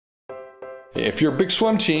If you're a big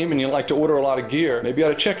swim team and you like to order a lot of gear, maybe you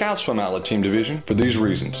ought to check out Swim Outlet Team Division for these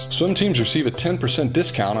reasons. Swim teams receive a 10%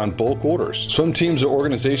 discount on bulk orders. Swim teams or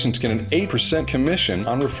organizations get an 8% commission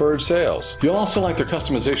on referred sales. You'll also like their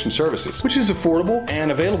customization services, which is affordable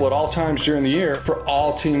and available at all times during the year for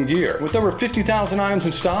all team gear. With over 50,000 items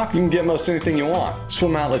in stock, you can get most anything you want.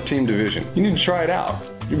 Swim Outlet Team Division. You need to try it out.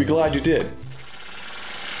 You'll be glad you did.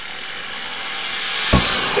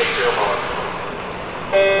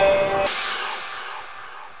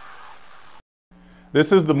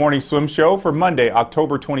 This is the Morning Swim Show for Monday,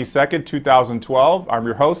 October 22nd, 2012. I'm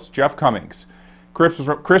your host, Jeff Cummings.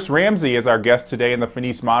 Chris Ramsey is our guest today in the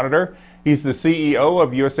Finis Monitor. He's the CEO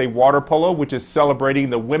of USA Water Polo, which is celebrating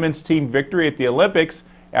the women's team victory at the Olympics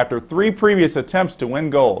after 3 previous attempts to win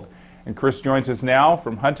gold. And Chris joins us now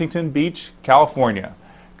from Huntington Beach, California.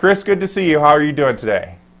 Chris, good to see you. How are you doing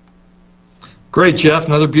today? Great, Jeff.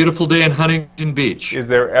 Another beautiful day in Huntington Beach. Is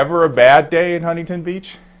there ever a bad day in Huntington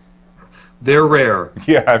Beach? They're rare.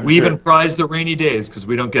 Yeah, we even prize the rainy days because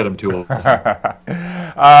we don't get them too often.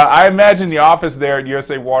 I imagine the office there at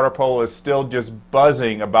USA Water Polo is still just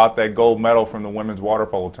buzzing about that gold medal from the women's water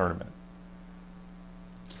polo tournament.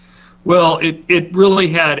 Well, it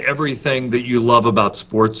really had everything that you love about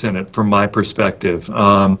sports in it, from my perspective.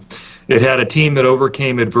 It had a team that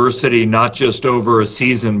overcame adversity not just over a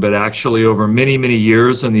season, but actually over many, many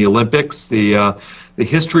years in the Olympics. The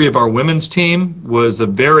history of our women's team was a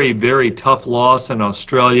very, very tough loss in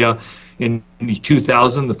Australia in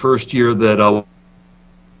 2000, the first year that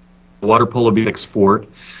water polo became a sport.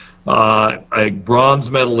 A bronze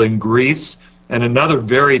medal in Greece, and another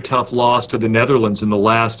very tough loss to the Netherlands in the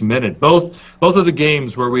last minute. Both of the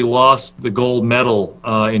games where we lost the gold medal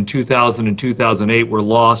in 2000 and 2008 were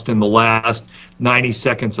lost in the last 90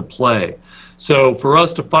 seconds of play. So for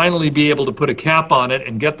us to finally be able to put a cap on it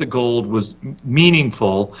and get the gold was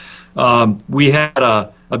meaningful. We had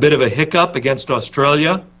a bit of a hiccup against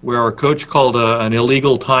Australia where our coach called an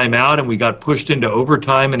illegal timeout and we got pushed into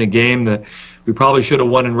overtime in a game that we probably should have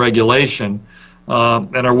won in regulation.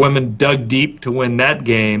 And our women dug deep to win that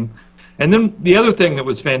game. And then the other thing that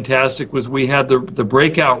was fantastic was we had the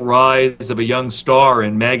breakout rise of a young star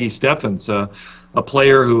in Maggie Steffens, a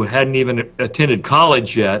player who hadn't even attended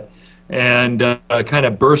college yet, and kind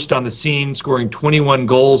of burst on the scene, scoring 21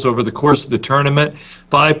 goals over the course of the tournament,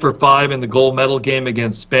 5 for 5 in the gold medal game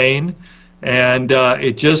against Spain. And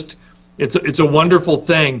it's a wonderful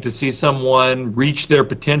thing to see someone reach their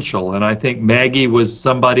potential. And I think Maggie was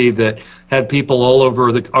somebody that had people all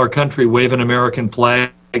over our country waving American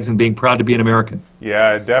flags and being proud to be an American.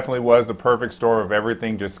 Yeah, it definitely was the perfect story of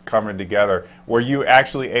everything just coming together. Were you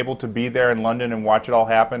actually able to be there in London and watch it all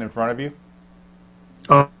happen in front of you?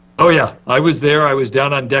 Oh yeah, I was there. I was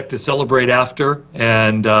down on deck to celebrate after,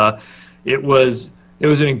 and it was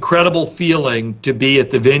an incredible feeling to be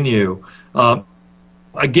at the venue.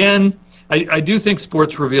 Again, I do think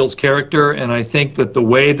sports reveals character, and I think that the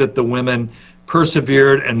way that the women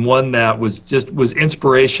persevered and won that was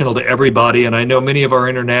inspirational to everybody. And I know many of our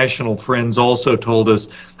international friends also told us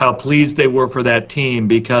how pleased they were for that team,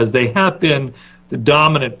 because they have been the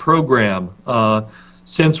dominant program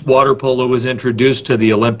since water polo was introduced to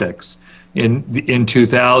the Olympics in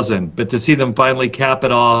 2000. But to see them finally cap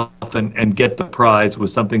it off and get the prize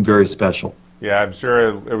was something very special. Yeah, I'm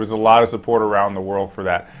sure there was a lot of support around the world for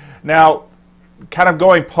that. Now, kind of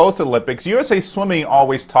going post-Olympics, USA Swimming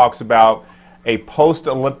always talks about a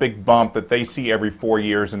post-Olympic bump that they see every 4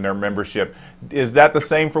 years in their membership. Is that the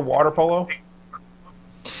same for water polo?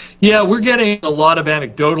 Yeah, we're getting a lot of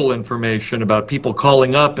anecdotal information about people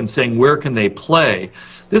calling up and saying, where can they play?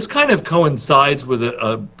 This kind of coincides with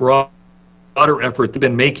a broader effort they've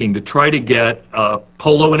been making to try to get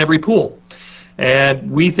polo in every pool.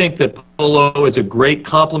 And we think that polo is a great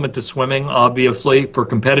complement to swimming, obviously. For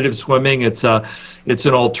competitive swimming, it's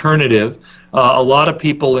an alternative. A lot of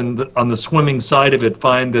people on the swimming side of it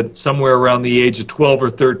find that somewhere around the age of 12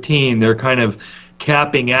 or 13, they're kind of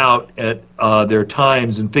capping out at their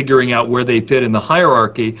times and figuring out where they fit in the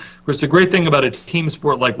hierarchy. Of course, the great thing about a team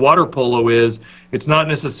sport like water polo is it's not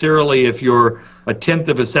necessarily if you're a tenth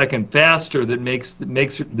of a second faster that makes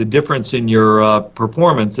the difference in your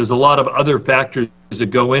performance. There's a lot of other factors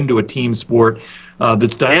that go into a team sport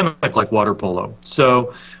that's dynamic like water polo.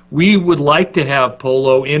 So we would like to have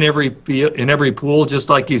polo in every pool, just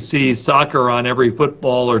like you see soccer on every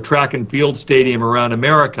football or track and field stadium around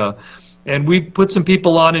America. And we've put some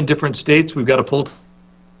people on in different states. We've got a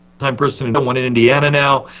full-time person, one in Indiana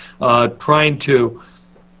now, trying to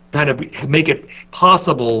kind of make it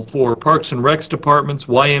possible for parks and recs departments,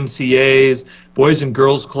 YMCAs, boys and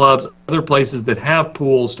girls clubs, other places that have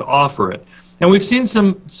pools to offer it. And we've seen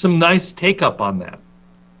some nice take-up on that.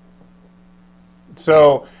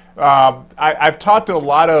 So I've talked to a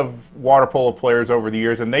lot of water polo players over the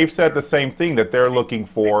years, and they've said the same thing, that they're looking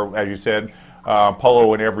for, as you said,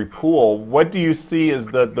 polo in every pool. What do you see as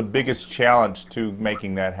the biggest challenge to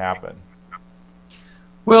making that happen?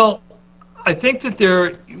 Well, I think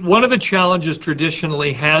that one of the challenges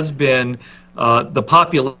traditionally has been the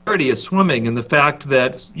popularity of swimming, and the fact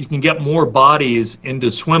that you can get more bodies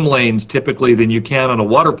into swim lanes typically than you can on a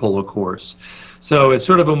water polo course. So it's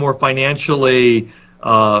sort of a more financially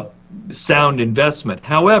sound investment.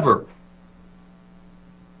 However,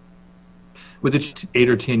 with the 8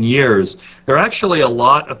 or 10 years, there are actually a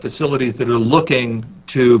lot of facilities that are looking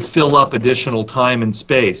to fill up additional time and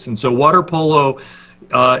space. And so water polo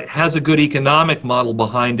has a good economic model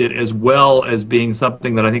behind it, as well as being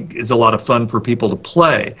something that I think is a lot of fun for people to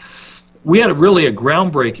play. We had a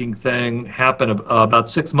groundbreaking thing happen about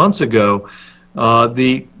 6 months ago.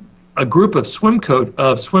 A group of swim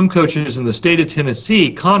coaches in the state of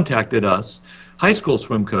Tennessee contacted us, high school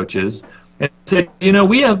swim coaches, and said, you know,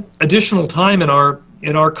 we have additional time in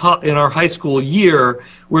our high school year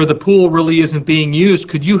where the pool really isn't being used.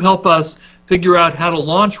 Could you help us figure out how to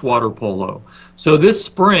launch water polo? So this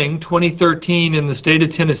spring, 2013, in the state of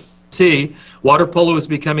Tennessee, water polo is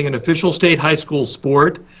becoming an official state high school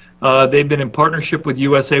sport. They've been in partnership with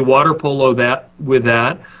USA Water Polo with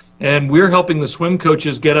that. And we're helping the swim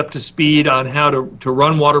coaches get up to speed on how to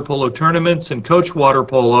run water polo tournaments and coach water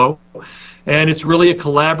polo. And it's really a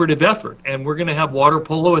collaborative effort. And we're going to have water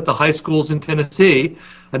polo at the high schools in Tennessee.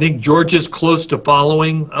 I think Georgia's close to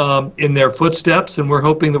following in their footsteps, and we're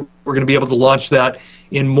hoping that we're going to be able to launch that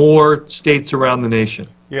in more states around the nation.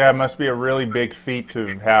 Yeah, it must be a really big feat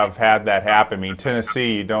to have had that happen. I mean,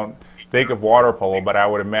 Tennessee, you don't think of water polo, but I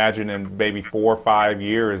would imagine in maybe 4 or 5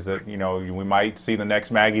 years that, you know, we might see the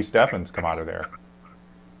next Maggie Steffens come out of there.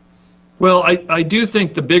 Well, I do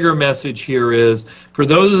think the bigger message here is for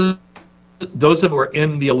those that are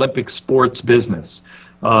in the Olympic sports business,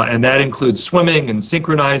 and that includes swimming and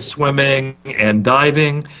synchronized swimming and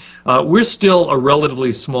diving, we're still a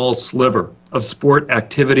relatively small sliver of sport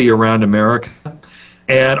activity around America.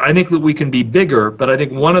 And I think that we can be bigger, but I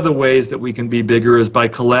think one of the ways that we can be bigger is by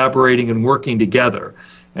collaborating and working together.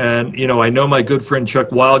 And, you know, I know my good friend Chuck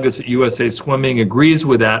Wielgus at USA Swimming agrees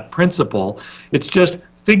with that principle. It's just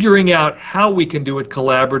figuring out how we can do it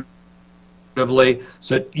collaboratively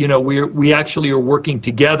so that, you know, we actually are working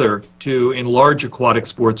together to enlarge aquatic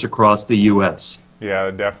sports across the U.S. Yeah,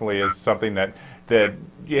 it definitely is something that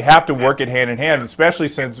you have to work it hand in hand, especially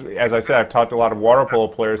since, as I said, I've talked to a lot of water polo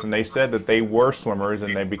players, and they said that they were swimmers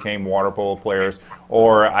and they became water polo players.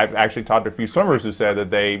 Or I've actually talked to a few swimmers who said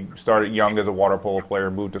that they started young as a water polo player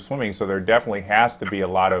and moved to swimming. So there definitely has to be a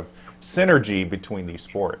lot of synergy between these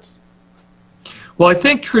sports. Well, I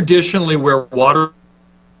think traditionally where water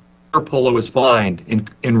polo is fine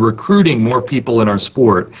in recruiting more people in our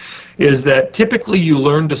sport is that typically you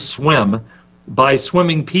learn to swim by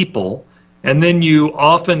swimming people, and then you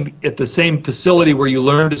often, at the same facility where you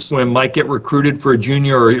learn to swim, might get recruited for a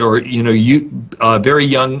junior or you know, very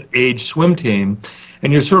young age swim team,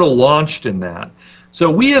 and you're sort of launched in that. So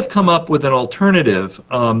we have come up with an alternative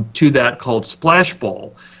to that called Splash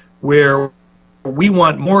Ball, where we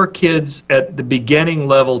want more kids at the beginning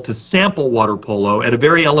level to sample water polo at a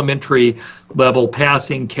very elementary level,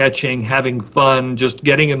 passing, catching, having fun, just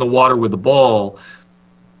getting in the water with the ball.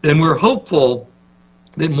 And we're hopeful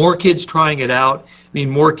that more kids trying it out, I mean,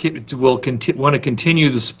 more kids will want to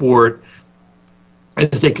continue the sport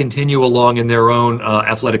as they continue along in their own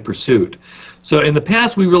athletic pursuit. So in the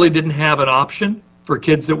past, we really didn't have an option for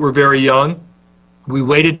kids that were very young. We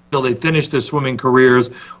waited until they finished their swimming careers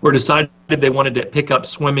or decided they wanted to pick up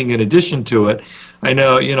swimming in addition to it. I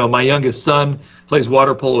know, you know, my youngest son plays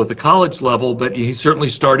water polo at the college level, but he certainly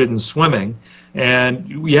started in swimming. And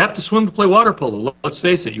you have to swim to play water polo. Let's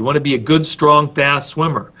face it, you want to be a good, strong, fast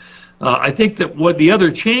swimmer. I think that what the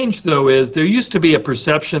other change, though, is there used to be a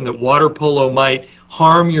perception that water polo might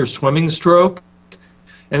harm your swimming stroke.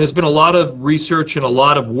 And there's been a lot of research and a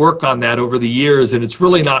lot of work on that over the years, and it's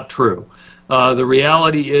really not true. The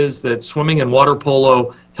reality is that swimming and water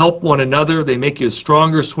polo help one another. They make you a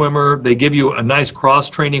stronger swimmer. They give you a nice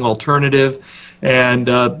cross-training alternative. And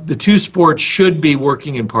the two sports should be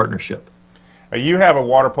working in partnership. You have a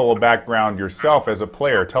water polo background yourself as a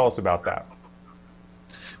player. Tell us about that.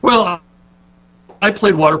 Well, I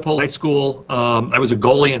played water polo in high school. I was a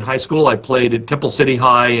goalie in high school. I played at Temple City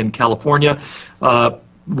High in California.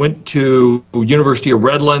 Went to University of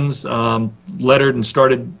Redlands, lettered and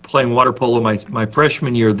started playing water polo my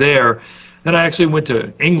freshman year there. Then I actually went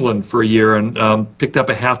to England for a year and picked up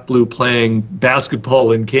a half blue playing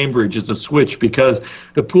basketball in Cambridge as a switch because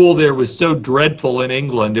the pool there was so dreadful in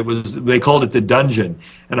England. They called it the dungeon,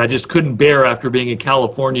 and I just couldn't bear, after being a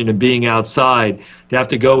Californian and being outside, to have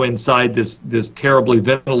to go inside this terribly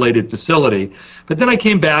ventilated facility. But then I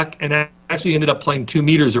came back and I actually ended up playing 2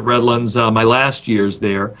 meters at Redlands my last years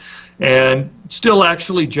there, and still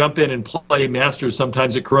actually jump in and play Masters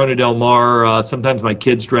sometimes at Corona Del Mar. Sometimes my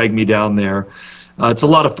kids drag me down there. It's a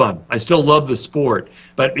lot of fun. I still love the sport,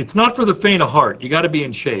 but it's not for the faint of heart. You got to be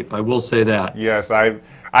in shape, I will say that. Yes, I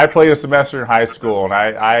played a semester in high school, and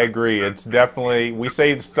I agree. It's definitely, we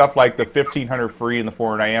say stuff like the 1500 free and the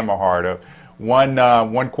 400 IM are hard.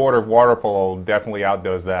 One quarter of water polo definitely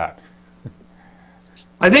outdoes that.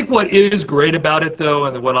 I think what is great about it, though,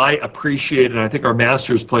 and what I appreciate, and I think our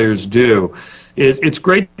Masters players do, is it's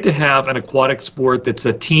great to have an aquatic sport that's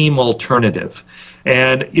a team alternative.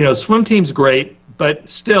 And, you know, swim team's great, but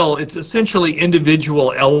still, it's essentially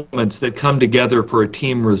individual elements that come together for a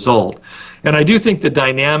team result. And I do think the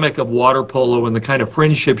dynamic of water polo and the kind of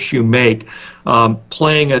friendships you make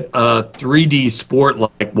playing a 3D sport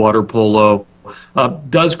like water polo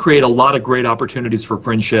does create a lot of great opportunities for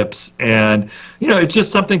friendships. And, you know, it's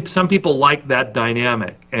just something, some people like that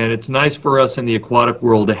dynamic, and it's nice for us in the aquatic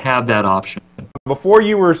world to have that option. Before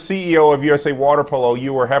you were CEO of USA Water Polo,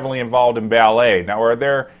 you were heavily involved in ballet. Now, are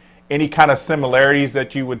there any kind of similarities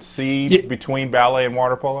that you would see between ballet and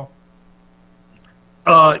water polo?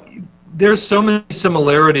 There's so many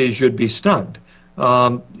similarities you'd be stunned.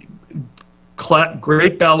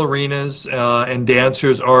 Great ballerinas and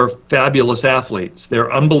dancers are fabulous athletes.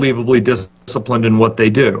 They're unbelievably disciplined in what they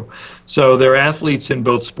do. So they're athletes in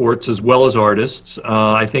both sports as well as artists.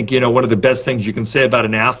 I think, you know, one of the best things you can say about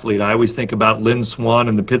an athlete, I always think about Lynn Swann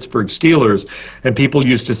and the Pittsburgh Steelers, and people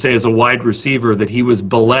used to say as a wide receiver that he was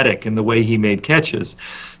balletic in the way he made catches.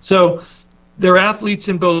 So they're athletes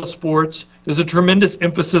in both sports. There's a tremendous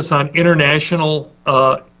emphasis on international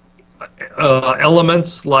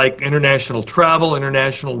elements like international travel,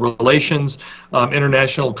 international relations,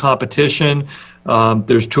 international competition.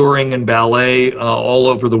 There's touring and ballet all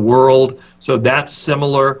over the world, so that's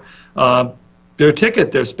similar.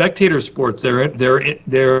 They're spectator sports.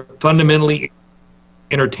 They're fundamentally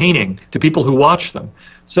entertaining to people who watch them.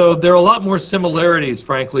 So there are a lot more similarities,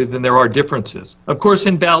 frankly, than there are differences. Of course,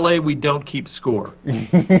 in ballet, we don't keep score.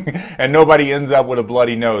 And nobody ends up with a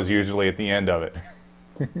bloody nose usually at the end of it.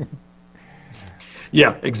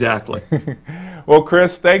 Yeah, exactly. Well,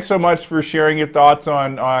 Chris, thanks so much for sharing your thoughts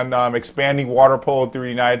on expanding water polo through the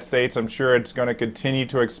United States. I'm sure it's going to continue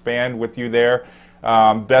to expand with you there.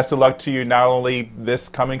 Best of luck to you not only this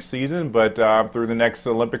coming season, but through the next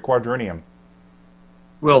Olympic quadrennium.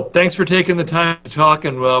 Well, thanks for taking the time to talk,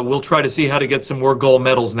 and we'll try to see how to get some more gold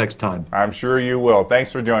medals next time. I'm sure you will.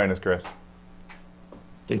 Thanks for joining us, Chris.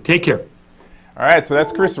 Okay, take care. All right, so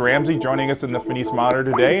that's Chris Ramsey joining us in the Finis Monitor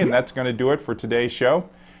today, and that's going to do it for today's show.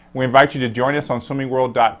 We invite you to join us on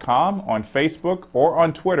swimmingworld.com, on Facebook, or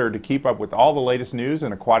on Twitter to keep up with all the latest news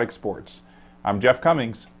in aquatic sports. I'm Jeff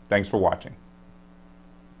Cummings. Thanks for watching.